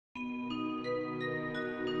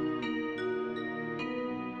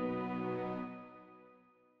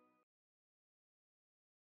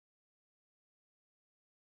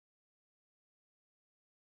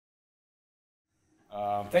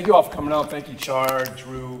Thank you all for coming out. Thank you, Char,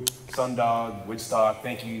 Drew, Sundog, Woodstock.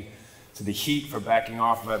 Thank you to the heat for backing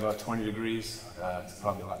off by about 20 degrees. It's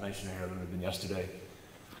probably a lot nicer here than it had been yesterday.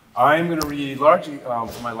 I'm going to read largely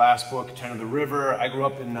from my last book, Turn of the River. I grew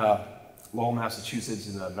up in Lowell, Massachusetts,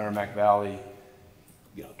 in the Merrimack Valley.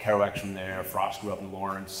 You know, Kerouac's from there. Frost grew up in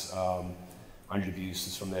Lawrence. Andrew Buse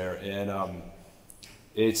is from there. And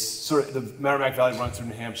it's sort of, the Merrimack Valley runs through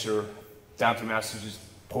New Hampshire, down through Massachusetts,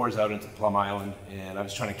 pours out into Plum Island, and I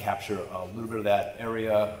was trying to capture a little bit of that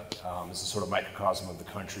area as a sort of microcosm of the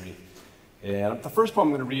country. And the first poem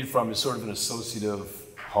I'm going to read from is sort of an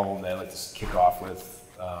associative poem that I like to kick off with.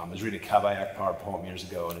 I was reading a Kabayak Par poem years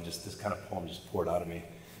ago, and this kind of poem just poured out of me.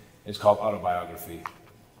 It's called Autobiography.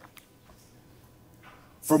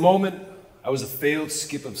 For a moment, I was a failed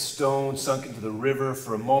skip of stone sunk into the river.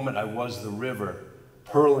 For a moment, I was the river,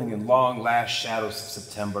 purling in long last shadows of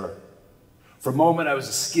September. For a moment, I was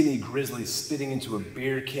a skinny grizzly spitting into a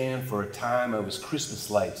beer can. For a time, I was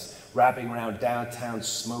Christmas lights wrapping around downtown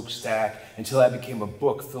smokestack until I became a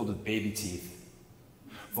book filled with baby teeth.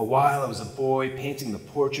 For a while, I was a boy painting the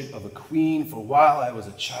portrait of a queen. For a while, I was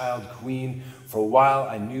a child queen. For a while,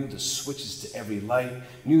 I knew the switches to every light,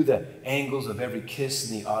 knew the angles of every kiss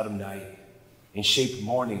in the autumn night, and shaped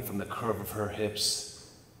morning from the curve of her hips.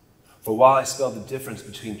 For a while, I spelled the difference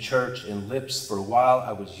between church and lips. For a while,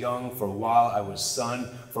 I was young. For a while, I was son.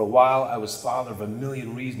 For a while, I was father of a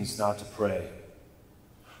million reasons not to pray.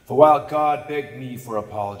 For a while, God begged me for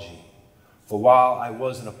apology. For a while, I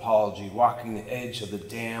was an apology, walking the edge of the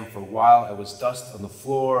dam. For a while, I was dust on the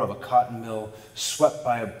floor of a cotton mill, swept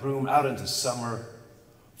by a broom out into summer.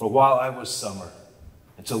 For a while, I was summer,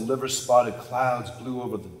 until liver-spotted clouds blew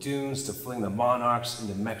over the dunes to fling the monarchs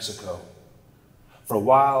into Mexico. For a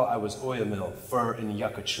while, I was oil mill, fir and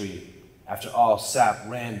yucca tree. After all sap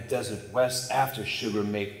ran desert west, after sugar,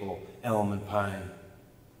 maple, elm, and pine.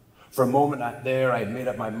 For a moment there, I had made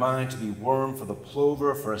up my mind to be worm for the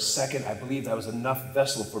plover. For a second, I believed I was enough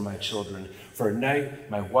vessel for my children. For a night,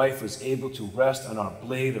 my wife was able to rest on our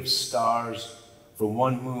blade of stars. For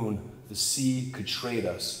one moon, the sea could trade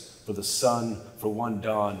us. For the sun, for one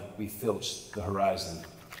dawn, we filched the horizon.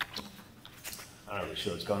 I'm not really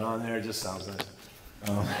sure what's going on there. It just sounds nice.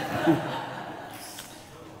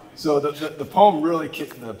 So the poem really,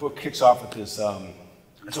 the book kicks off with this,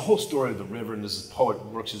 it's a whole story of the river, and this poet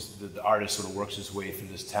the artist sort of works his way through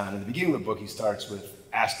this town. In the beginning of the book, he starts with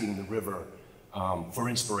asking the river for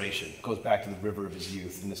inspiration. It goes back to the river of his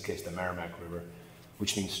youth, in this case, the Merrimack River,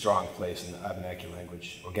 which means strong place in the Abenaki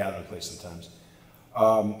language, or gathering place sometimes.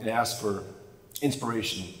 And asks for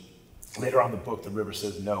inspiration. Later on in the book, the river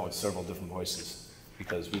says no in several different voices,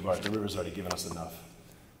 because the river's already given us enough.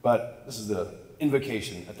 But this is the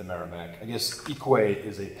invocation at the Merrimack. I guess Ikwe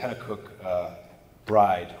is a Pennacook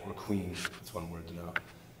bride or queen. That's one word to know.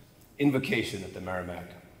 Invocation at the Merrimack.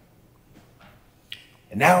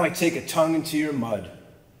 And now I take a tongue into your mud,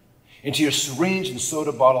 into your syringe and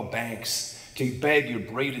soda bottle banks, to beg your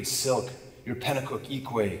braided silk, your Pennacook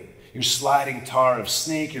Ikwe, your sliding tar of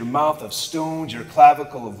snake, your mouth of stones, your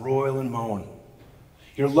clavicle of royal and moan.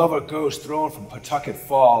 Your lover ghost thrown from Pawtucket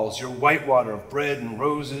Falls, your whitewater of bread and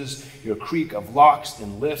roses, your creak of locks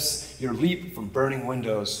and lifts, your leap from burning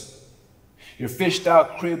windows. Your fished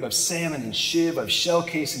out crib of salmon and shiv, of shell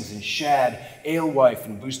casings and shad, alewife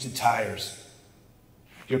and boosted tires.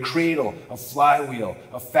 Your cradle, a flywheel,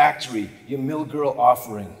 a factory, your mill girl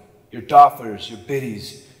offering, your doffers, your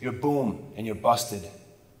biddies, your boom and your busted.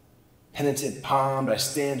 Penitent palmed, I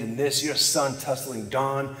stand in this, your sun tussling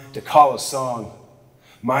dawn to call a song.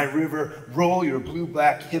 My river, roll your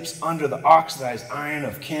blue-black hips under the oxidized iron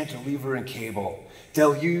of cantilever and cable.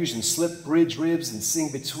 Deluge and slip bridge ribs and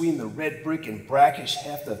sing between the red brick and brackish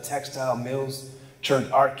heft of textile mills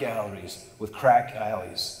turned art galleries with crack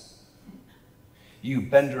alleys. You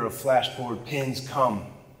bender of flashboard pins, come,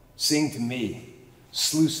 sing to me,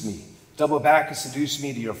 sluice me, double back and seduce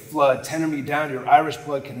me to your flood, tender me down your Irish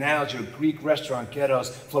blood canals, your Greek restaurant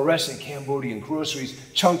ghettos, fluorescent Cambodian groceries,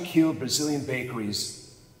 chunk-keeled Brazilian bakeries.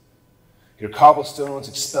 Your cobblestones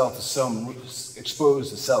exposed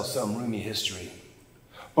to sell some roomy history.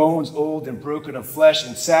 Bones old and broken of flesh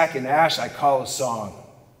and sack and ash I call a song.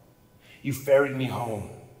 You ferried me home.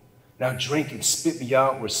 Now drink and spit me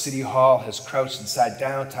out where City Hall has crouched inside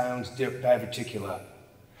downtown's diverticula.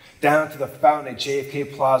 Down to the fountain at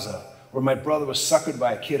JFK Plaza, where my brother was suckered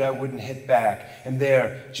by a kid I wouldn't hit back. And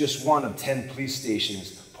there, just one of 10 police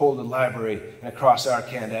stations, Polden Library, and across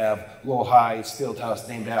Arcand Ave, Lowell High, its field house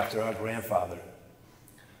named after our grandfather.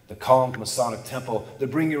 The calmed Masonic temple, the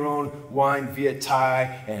bring your own wine Viet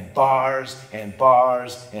Thai, and bars and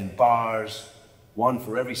bars and bars. one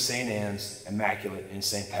for every St. Anne's, Immaculate, and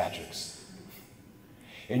St. Patrick's.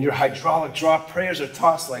 In your hydraulic drop, prayers are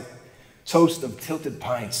tossed like toast of tilted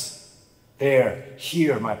pints. There,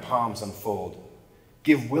 here my palms unfold.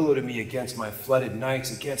 Give willow to me against my flooded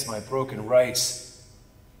nights, against my broken rights.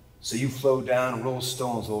 So you flow down and roll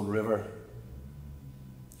stones, old river,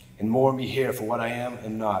 and moor me here for what I am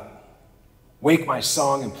and not. Wake my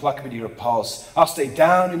song and pluck me to your pulse. I'll stay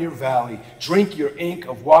down in your valley, drink your ink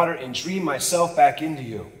of water, and dream myself back into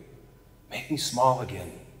you. Make me small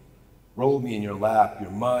again. Roll me in your lap,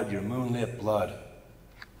 your mud, your moonlit blood.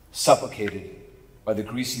 Suffocated by the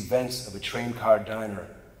greasy vents of a train car diner,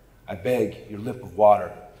 I beg your lip of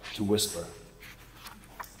water to whisper.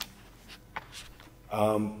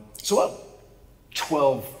 So about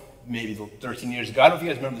 12, maybe 13 years ago, I don't know if you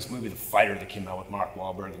guys remember this movie, The Fighter, that came out with Mark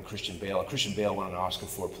Wahlberg and Christian Bale. Christian Bale won an Oscar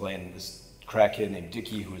for playing this crackhead named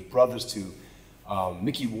Dickie, who was brothers to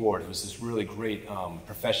Mickey Ward, who was this really great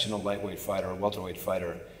professional lightweight fighter, welterweight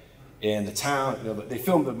fighter. And the town, they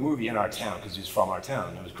filmed the movie in our town because he was from our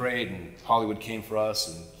town. It was great, and Hollywood came for us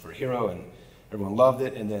and for Hero, and everyone loved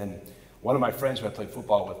it. And then one of my friends who I played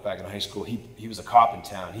football with back in high school, he was a cop in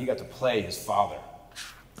town. He got to play his father,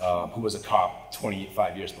 who was a cop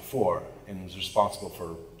 25 years before, and was responsible for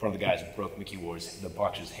one of the guys who broke Mickey Ward's, the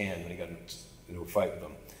boxer's hand when he got into a fight with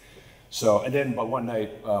him. So, and then, but one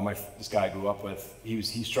night, this guy I grew up with, he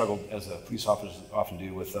struggled, as a police officers often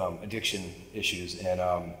do, with addiction issues,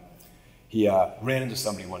 and he ran into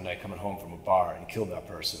somebody one night coming home from a bar and killed that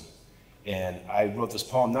person. And I wrote this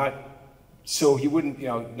poem, not so he wouldn't,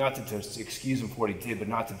 not to excuse him for what he did, but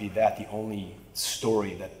not to be the only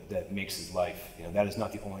story that makes his life. That is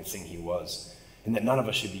not the only thing he was. And that none of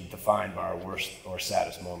us should be defined by our worst or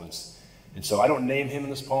saddest moments. And so I don't name him in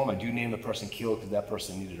this poem. I do name the person killed because that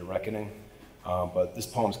person needed a reckoning. But this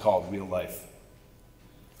poem is called Real Life.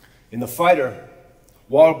 In The Fighter,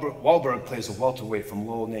 Wahlberg plays a welterweight from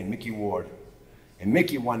Lowell named Mickey Ward. And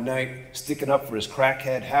Mickey, one night, sticking up for his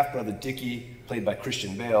crackhead half-brother Dickie, played by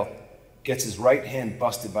Christian Bale, gets his right hand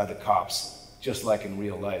busted by the cops, just like in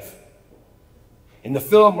real life. In the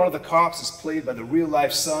film, one of the cops is played by the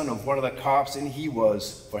real-life son of one of the cops, and he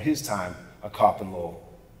was, for his time, a cop in Lowell.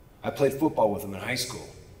 I played football with him in high school.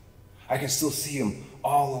 I can still see him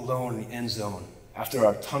all alone in the end zone after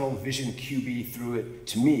our tunnel vision QB threw it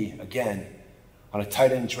to me again on a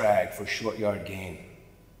tight end drag for a short yard gain.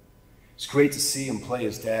 It's great to see him play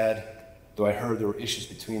his dad, though I heard there were issues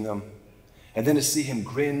between them. And then to see him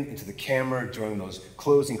grin into the camera during those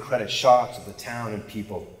closing credit shots of the town and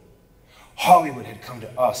people. Hollywood had come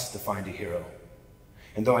to us to find a hero.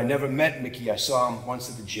 And though I never met Mickey, I saw him once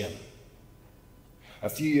at the gym. A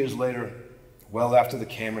few years later, well after the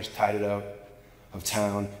cameras tied it out of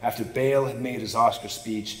town, after Bale had made his Oscar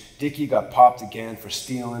speech, Dickie got popped again for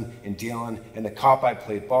stealing and dealing, and the cop I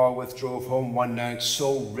played ball with drove home one night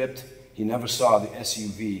so ripped he never saw the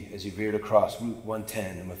SUV as he veered across Route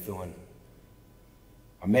 110 in Methuen.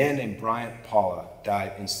 A man named Bryant Paula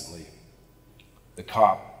died instantly. The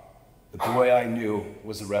cop, the boy I knew,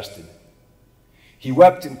 was arrested. He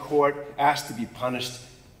wept in court, asked to be punished,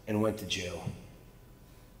 and went to jail.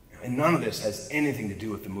 And none of this has anything to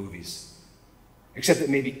do with the movies, except that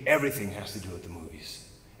maybe everything has to do with the movies.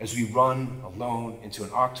 As we run alone into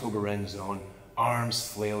an October end zone, arms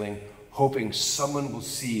flailing, hoping someone will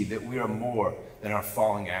see that we are more than our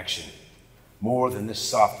falling action, more than this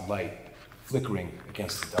soft light flickering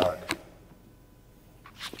against the dark.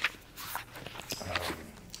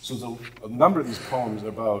 So a number of these poems are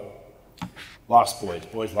about lost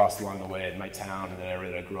boys lost along the way in my town and the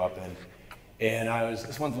area that I grew up in. And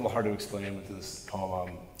this one's a little hard to explain with this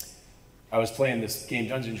poem. I was playing this game,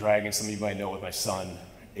 Dungeons & Dragons, some of you might know, with my son.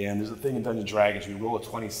 And there's a thing in Dungeons & Dragons, you roll a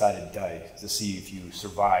 20-sided die to see if you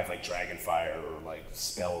survive like dragon fire or like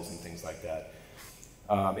spells and things like that.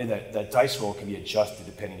 And that dice roll can be adjusted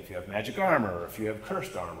depending if you have magic armor, or if you have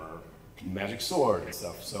cursed armor, or magic sword and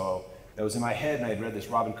stuff. So that was in my head, and I had read this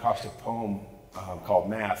Robin Costick poem called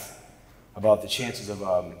Math about the chances of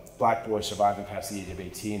black boys surviving past the age of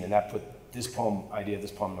 18, and that put this poem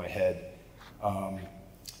in my head.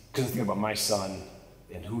 Because I think about my son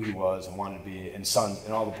and who he was and wanted to be, and sons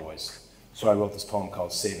and all the boys. So I wrote this poem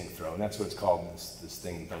called Saving Throw, and that's what it's called, this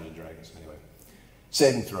thing in Dungeons & Dragons. Anyway,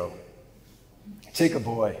 Saving Throw. Take a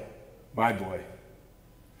boy, my boy.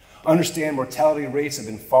 Understand mortality rates have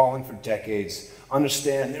been falling for decades.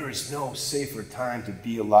 Understand there is no safer time to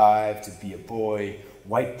be alive, to be a boy,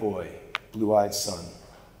 white boy, blue-eyed son.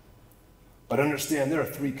 But understand there are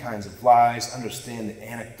three kinds of lies. Understand the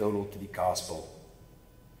anecdotal to be gospel.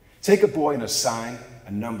 Take a boy and assign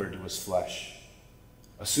a number to his flesh.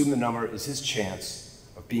 Assume the number is his chance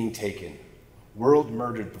of being taken, world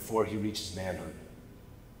murdered before he reaches manhood.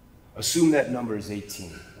 Assume that number is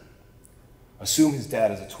 18. Assume his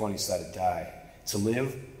dad has a 20-sided die. To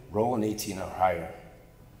live, roll an 18 or higher.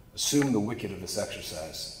 Assume the wicked of this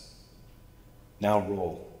exercise. Now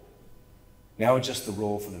roll. Now adjust the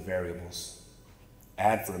roll for the variables.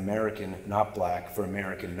 Add for American, not black, for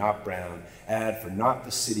American, not brown. Add for not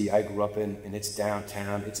the city I grew up in and its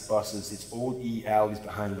downtown, its buses, its old alleys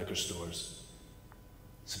behind liquor stores.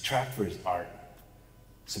 Subtract for his art.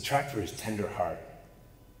 Subtract for his tender heart.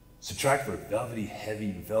 Subtract for velvety,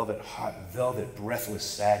 heavy, velvet, hot, velvet, breathless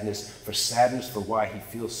sadness, for why he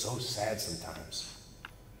feels so sad sometimes.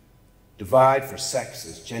 Divide for sex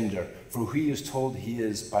as gender, for who he is told he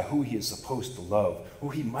is by who he is supposed to love, who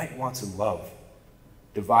he might want to love.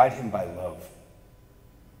 Divide him by love.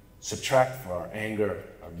 Subtract for our anger,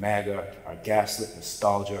 our MAGA, our gaslit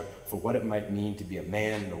nostalgia, for what it might mean to be a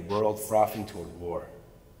man in a world frothing toward war.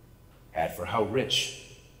 Add for how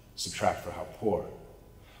rich, subtract for how poor.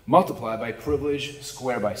 Multiply by privilege,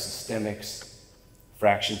 square by systemics,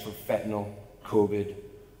 fraction for fentanyl, COVID,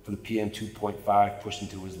 for the PM 2.5 pushed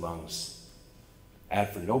into his lungs. Add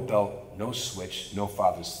for no belt, no switch, no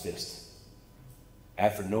father's fist.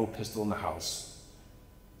 Add for no pistol in the house.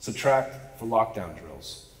 Subtract for lockdown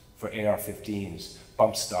drills, for AR-15s,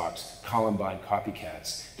 bump stocks, Columbine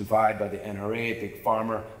copycats. Divide by the NRA, Big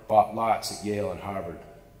Pharma, bought lots at Yale and Harvard.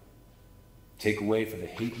 Take away for the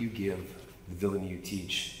hate you give, the villainy you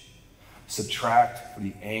teach. Subtract for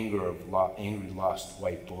the anger of angry lost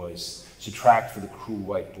white boys. Subtract for the cruel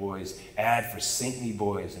white boys. Add for saintly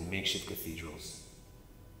boys in makeshift cathedrals.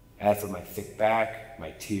 Add for my thick back,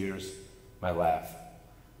 my tears, my laugh.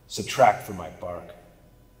 Subtract for my bark.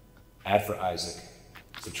 Add for Isaac.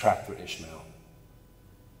 Subtract for Ishmael.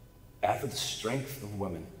 Add for the strength of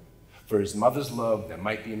women, for his mother's love that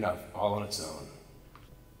might be enough all on its own.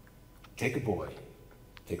 Take a boy,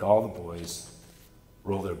 take all the boys,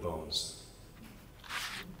 roll their bones.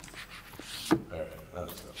 All right, that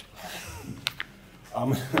was good. Thank you. I'm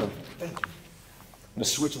going to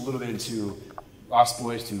switch a little bit into lost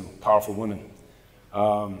boys to powerful women.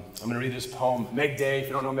 I'm going to read this poem. Meg Day, if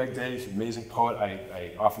you don't know Meg Day, she's an amazing poet.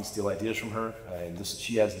 I often steal ideas from her.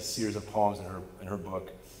 She has a series of poems in her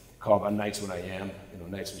book called On Nights When I Am,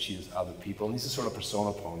 nights when she is other people. And these are sort of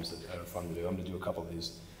personal poems that are fun to do. I'm going to do a couple of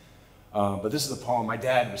these. But this is a poem. My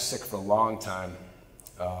dad was sick for a long time.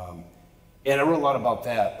 And I wrote a lot about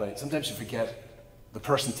that, but sometimes you forget the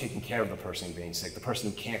person taking care of the person being sick, the person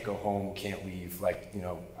who can't go home, who can't leave, like,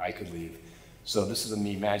 I could leave. So this is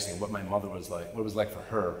me imagining what my mother was like, what it was like for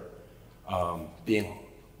her being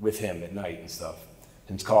with him at night and stuff.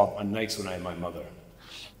 And it's called On Nights When I Am My Mother.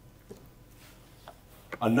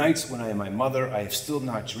 On nights when I am my mother, I have still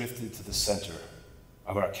not drifted to the center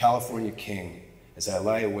of our California king as I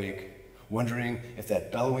lie awake, wondering if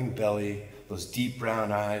that bellowing belly, those deep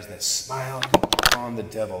brown eyes, that smile on the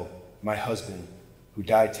devil, my husband, who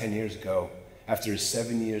died 10 years ago, after his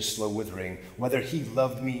 7 years slow withering, whether he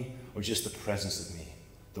loved me or just the presence of me.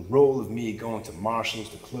 The role of me going to Marshall's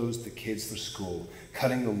to close the kids for school,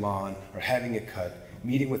 cutting the lawn or having it cut,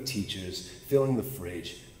 meeting with teachers, filling the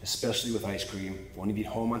fridge, especially with ice cream, when he'd be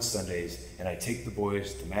home on Sundays, and I'd take the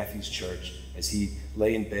boys to Matthew's church as he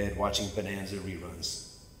lay in bed watching Bonanza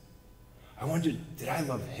reruns. I wondered, did I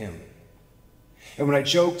love him? And when I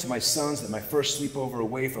joked to my sons that my first sleepover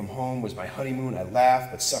away from home was my honeymoon, I laugh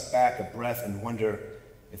but suck back a breath and wonder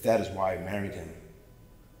if that is why I married him.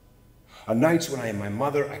 On nights when I am my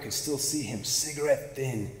mother, I could still see him cigarette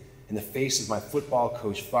thin in the face of my football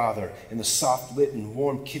coach father in the soft lit and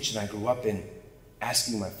warm kitchen I grew up in,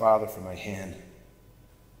 asking my father for my hand.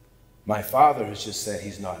 My father has just said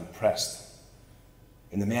he's not impressed.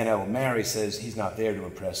 And the man I will marry says he's not there to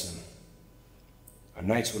impress him. On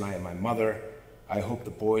nights when I am my mother, I hope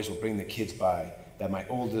the boys will bring the kids by, that my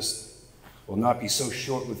oldest will not be so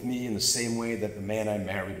short with me in the same way that the man I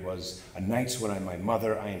married was. On nights when I am my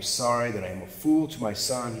mother, I am sorry that I am a fool to my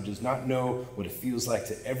son who does not know what it feels like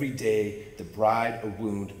to every day debride a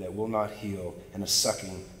wound that will not heal and a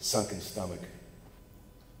sucking, sunken stomach.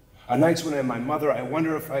 On nights when I am my mother, I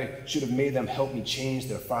wonder if I should have made them help me change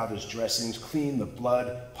their father's dressings, clean the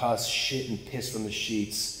blood, pus, shit, and piss from the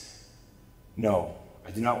sheets. No,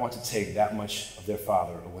 I do not want to take that much of their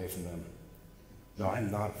father away from them. No,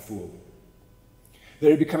 I'm not a fool.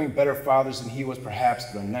 They're becoming better fathers than he was, perhaps,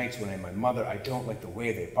 but on nights when I am my mother, I don't like the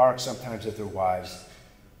way they bark sometimes at their wives.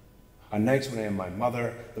 On nights when I am my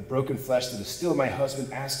mother, the broken flesh that is still my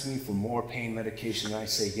husband asks me for more pain medication, and I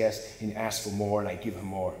say yes, and he asks for more, and I give him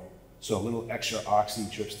more. So a little extra oxy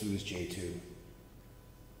drips through his J tube.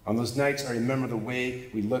 On those nights, I remember the way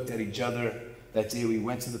we looked at each other, that day we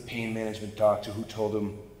went to the pain management doctor who told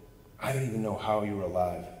him, "I don't even know how you were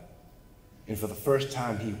alive." And for the first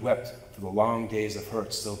time, he wept for the long days of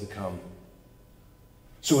hurt still to come.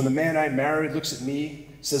 So when the man I married looks at me,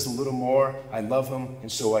 says a little more, I love him,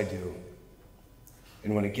 and so I do.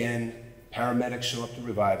 And when again, paramedics show up to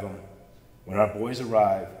revive him, when our boys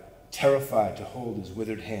arrive, terrified to hold his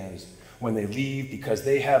withered hands, when they leave because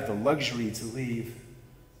they have the luxury to leave,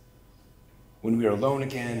 when we are alone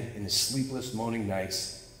again in his sleepless, moaning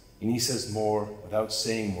nights, and he says more without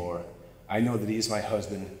saying more, I know that he is my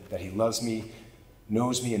husband, that he loves me,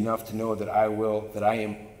 knows me enough to know that I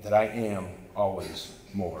am always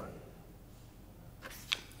more.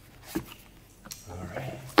 All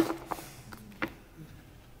right.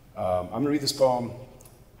 I'm going to read this poem,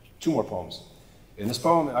 two more poems. In this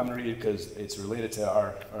poem, I'm going to read it because it's related to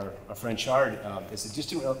our friend Chard. It's a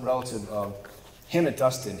distant relative of Hannah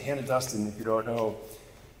Dustin. Hannah Dustin, if you don't know,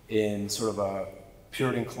 in sort of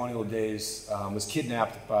Puritan colonial days, was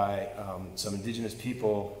kidnapped by some indigenous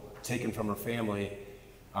people, taken from her family.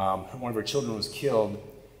 One of her children was killed,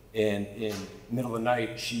 and in the middle of the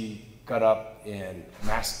night, she got up and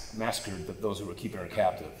massacred those who were keeping her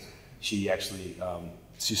captive. She actually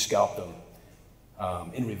she scalped them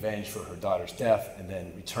in revenge for her daughter's death, and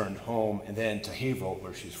then returned home, and then to Haverhill,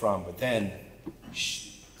 where she's from. But then,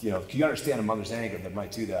 you understand a mother's anger that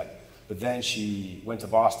might do that. But then she went to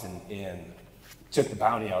Boston and took the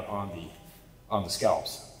bounty out on the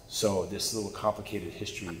scalps. So this little complicated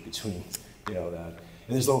history between, that. And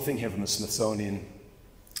there's a little thing here from the Smithsonian.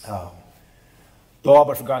 Though all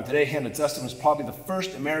but forgotten today, Hannah Dustin was probably the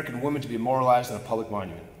first American woman to be immortalized on a public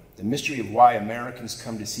monument. The mystery of why Americans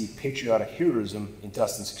come to see patriotic heroism in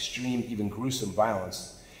Dustin's extreme, even gruesome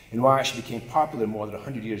violence, and why she became popular more than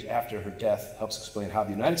 100 years after her death helps explain how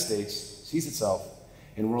the United States sees itself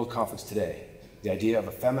in world conflicts today. The idea of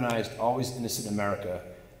a feminized, always innocent America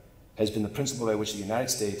has been the principle by which the United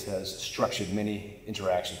States has structured many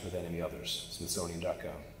interactions with enemy others,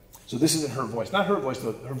 Smithsonian.com. So this isn't her voice, not her voice,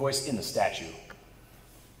 but her voice in the statue,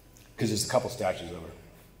 because there's a couple statues of her.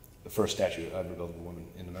 The first statue ever built of a woman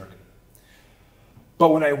in America. But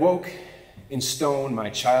when I woke in stone,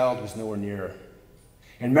 my child was nowhere near,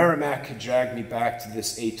 and Merrimack had dragged me back to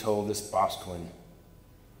this atoll, this Boscawen.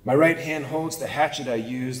 My right hand holds the hatchet I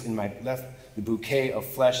used, in my left the bouquet of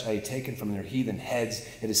flesh I had taken from their heathen heads.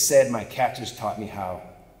 It is said my captors taught me how.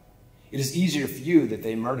 It is easier for you that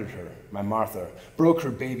they murdered her, my Martha, broke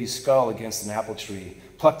her baby's skull against an apple tree,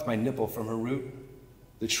 plucked my nipple from her root.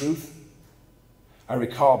 The truth? I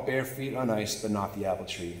recall bare feet on ice, but not the apple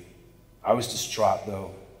tree. I was distraught,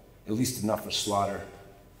 though, at least enough for slaughter.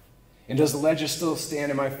 And does the ledger still stand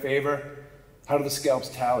in my favor? How do the scalps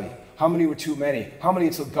tally? How many were too many? How many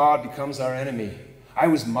until God becomes our enemy? I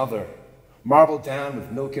was mother, marbled down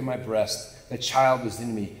with milk in my breast. That child was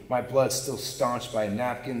in me, my blood still staunched by a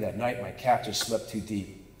napkin. That night my captors slept too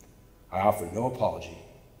deep. I offered no apology,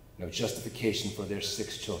 no justification for their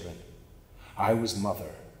 6 children. I was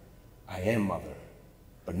mother, I am mother,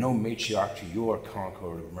 but no matriarch to your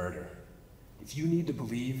conqueror of murder. If you need to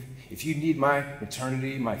believe, if you need my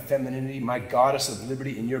maternity, my femininity, my goddess of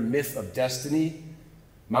liberty in your myth of destiny,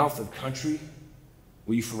 mouth of country,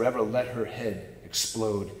 will you forever let her head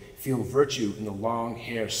explode, feel virtue in the long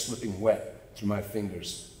hair slipping wet through my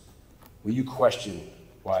fingers? Will you question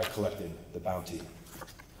why I collected the bounty?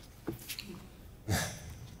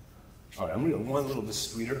 All right, I'm gonna read one little bit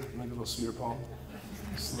sweeter, maybe a little sweeter poem.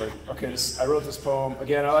 Okay, I wrote this poem.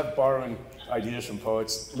 Again, I like borrowing ideas from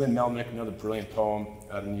poets. Lynn Melnick, another brilliant poem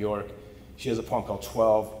out of New York. She has a poem called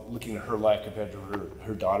 12, looking at her life compared to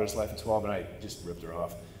her daughter's life at 12, and I just ripped her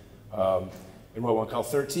off. And wrote one called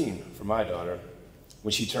 13 for my daughter,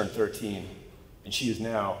 when she turned 13, and she is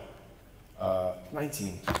now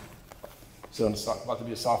 19. So I'm about to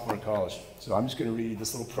be a sophomore in college. So I'm just gonna read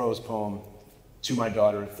this little prose poem to my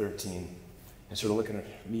daughter at 13. And sort of looking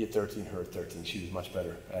at me at 13, her at 13. She was much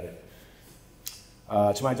better at it.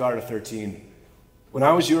 To my daughter at 13, when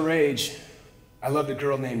I was your age, I loved a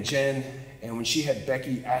girl named Jen, and when she had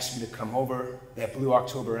Becky asked me to come over that blue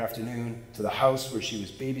October afternoon to the house where she was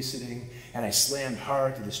babysitting, and I slammed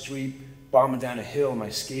hard to the street, bombing down a hill on my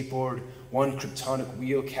skateboard, one kryptonic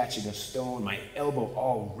wheel catching a stone, my elbow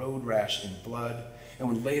all road rash and blood, and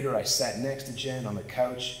when later I sat next to Jen on the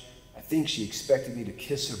couch, I think she expected me to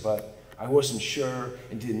kiss her, but I wasn't sure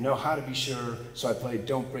and didn't know how to be sure, so I played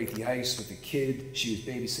Don't Break the Ice with the kid she was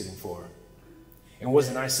babysitting for. And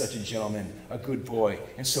wasn't I such a gentleman, a good boy,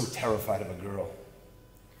 and so terrified of a girl?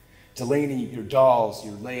 Delaney, your dolls,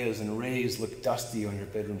 your Leias and Rays look dusty on your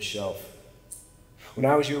bedroom shelf. When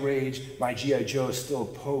I was your age, my G.I. Joes still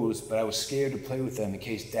posed, but I was scared to play with them in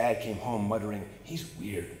case Dad came home muttering, "He's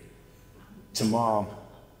weird," to Mom.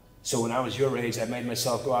 So when I was your age, I made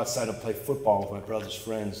myself go outside and play football with my brother's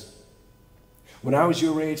friends. When I was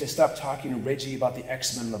your age, I stopped talking to Reggie about the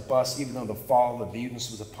X-Men on the bus, even though the fall of the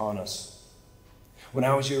mutants was upon us. When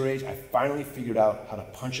I was your age, I finally figured out how to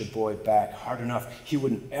punch a boy back hard enough he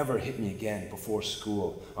wouldn't ever hit me again before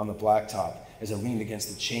school on the blacktop as I leaned against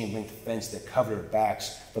the chain-link fence that covered our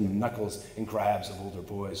backs from the knuckles and grabs of older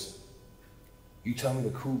boys. You tell me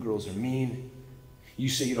the cool girls are mean. You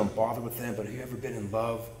say you don't bother with them, but have you ever been in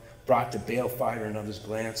love, brought to balefire in another's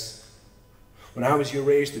glance? When I was your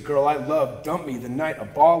age, the girl I loved dumped me the night a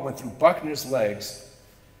ball went through Buckner's legs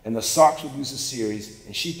and the Sox would lose a series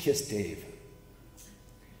and she kissed Dave.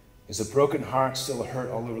 Is a broken heart still a hurt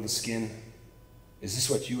all over the skin? Is this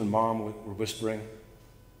what you and Mom were whispering?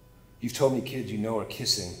 You've told me kids you know are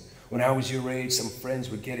kissing. When I was your age, some friends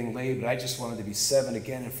were getting laid, but I just wanted to be 7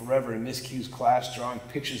 again and forever in Miss Q's class drawing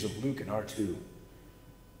pictures of Luke and R2.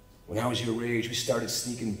 When I was your age, we started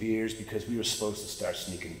sneaking beers because we were supposed to start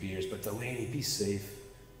sneaking beers, but Delaney, be safe.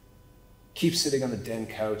 Keep sitting on the den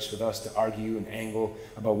couch with us to argue and angle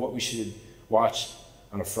about what we should watch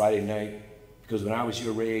on a Friday night. Because when I was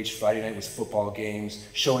your age, Friday night was football games,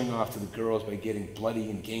 showing off to the girls by getting bloody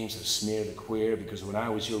in games of smear the queer. Because when I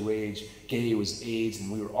was your age, gay was AIDS, and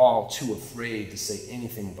we were all too afraid to say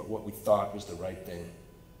anything but what we thought was the right thing.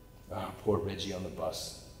 Ah, poor Reggie on the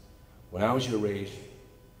bus. When I was your age,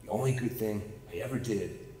 the only good thing I ever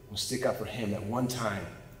did was stick up for him that one time,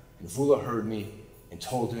 and Vula heard me and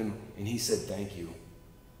told him, and he said thank you.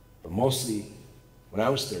 But mostly, when I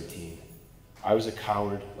was 13, I was a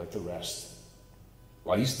coward like the rest.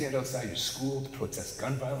 While you stand outside your school to protest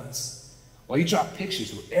gun violence, while you draw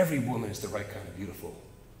pictures where every woman is the right kind of beautiful,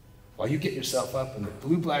 while you get yourself up in the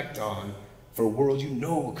blue-black dawn for a world you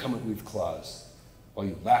know will come with claws, while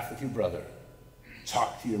you laugh with your brother,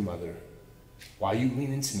 talk to your mother, while you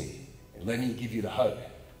lean into me and let me give you the hug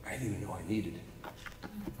I didn't even know I needed.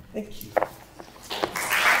 Thank you.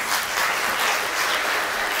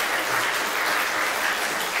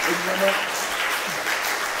 Thank you very much.